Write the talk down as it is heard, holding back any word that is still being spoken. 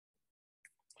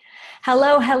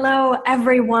Hello, hello,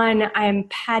 everyone. I'm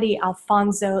Patty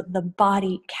Alfonso, the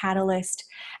Body Catalyst,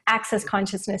 Access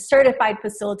Consciousness Certified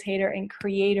Facilitator and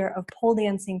creator of Pole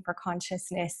Dancing for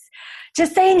Consciousness.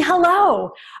 Just saying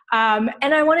hello. And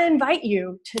I want to invite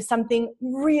you to something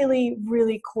really,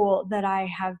 really cool that I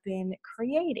have been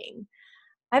creating.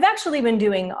 I've actually been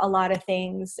doing a lot of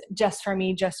things just for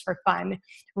me, just for fun.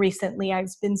 Recently,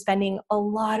 I've been spending a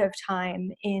lot of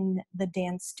time in the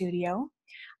dance studio.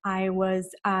 I was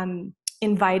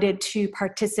invited to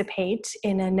participate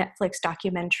in a Netflix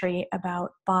documentary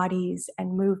about bodies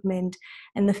and movement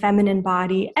and the feminine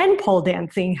body and pole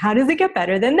dancing. How does it get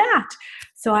better than that?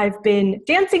 So I've been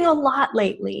dancing a lot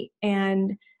lately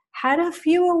and had a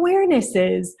few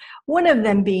awarenesses. One of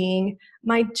them being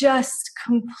my just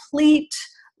complete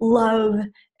love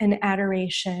and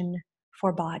adoration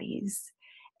for bodies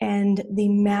and the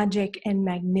magic and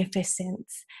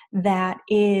magnificence that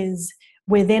is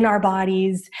within our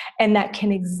bodies and that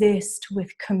can exist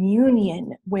with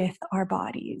communion with our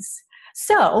bodies.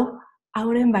 So I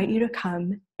would invite you to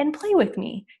come and play with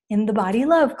me in the Body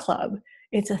Love Club.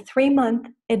 It's a 3-month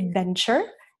adventure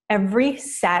every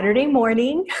Saturday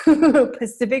morning,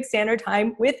 Pacific Standard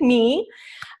Time, with me,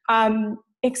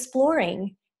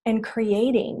 exploring and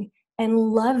creating and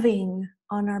loving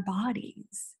on our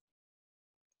bodies.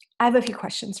 I have a few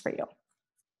questions for you.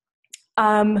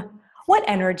 What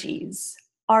energies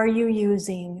are you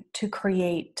using to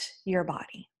create your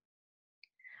body?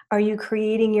 Are you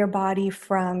creating your body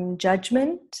from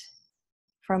judgment,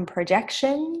 from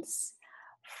projections,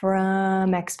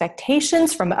 from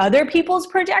expectations, from other people's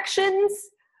projections,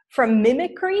 from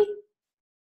mimicry?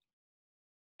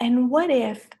 And what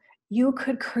if you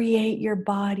could create your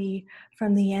body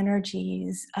from the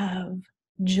energies of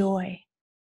joy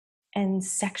and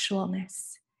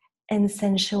sexualness and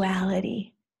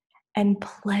sensuality and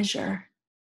pleasure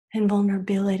and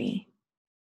vulnerability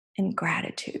and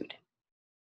gratitude?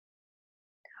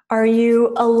 Are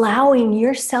you allowing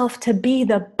yourself to be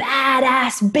the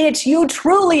badass bitch you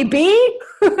truly be?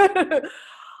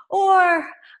 Or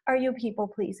are you people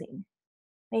pleasing,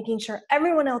 making sure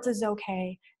everyone else is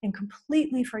okay and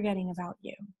completely forgetting about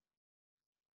you?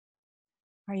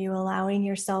 Are you allowing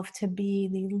yourself to be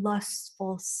the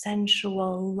lustful,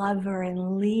 sensual lover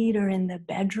and leader in the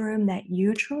bedroom that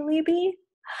you truly be?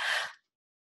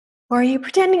 Or are you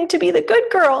pretending to be the good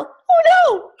girl?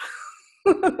 Oh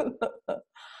no!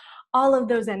 All of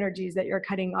those energies that you're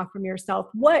cutting off from yourself.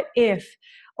 What if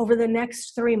over the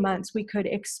next 3 months we could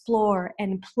explore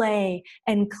and play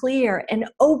and clear and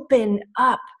open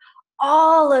up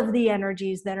all of the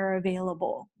energies that are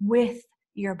available with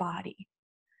your body,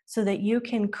 so that you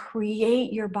can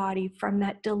create your body from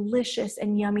that delicious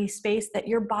and yummy space that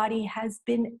your body has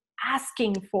been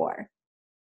asking for?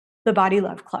 The Body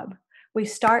Love Club. We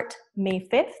start May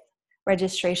 5th.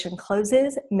 Registration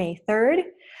closes May 3rd.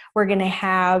 We're going to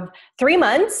have 3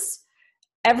 months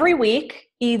every week,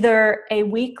 either a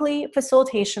weekly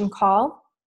facilitation call.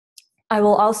 I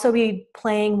will also be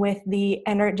playing with the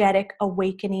energetic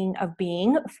awakening of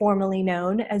being, formerly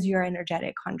known as your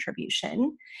energetic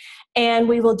contribution. And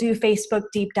we will do Facebook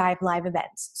deep dive live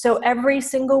events. So every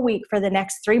single week for the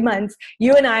next 3 months,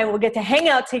 you and I will get to hang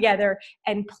out together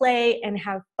and play and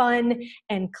have fun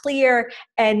and clear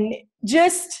and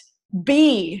just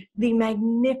be the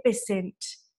magnificent,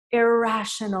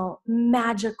 irrational,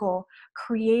 magical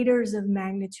creators of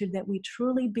magnitude that we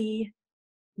truly be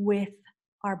with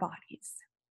our bodies.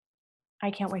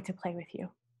 I can't wait to play with you.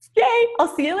 Yay!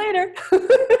 I'll see you later.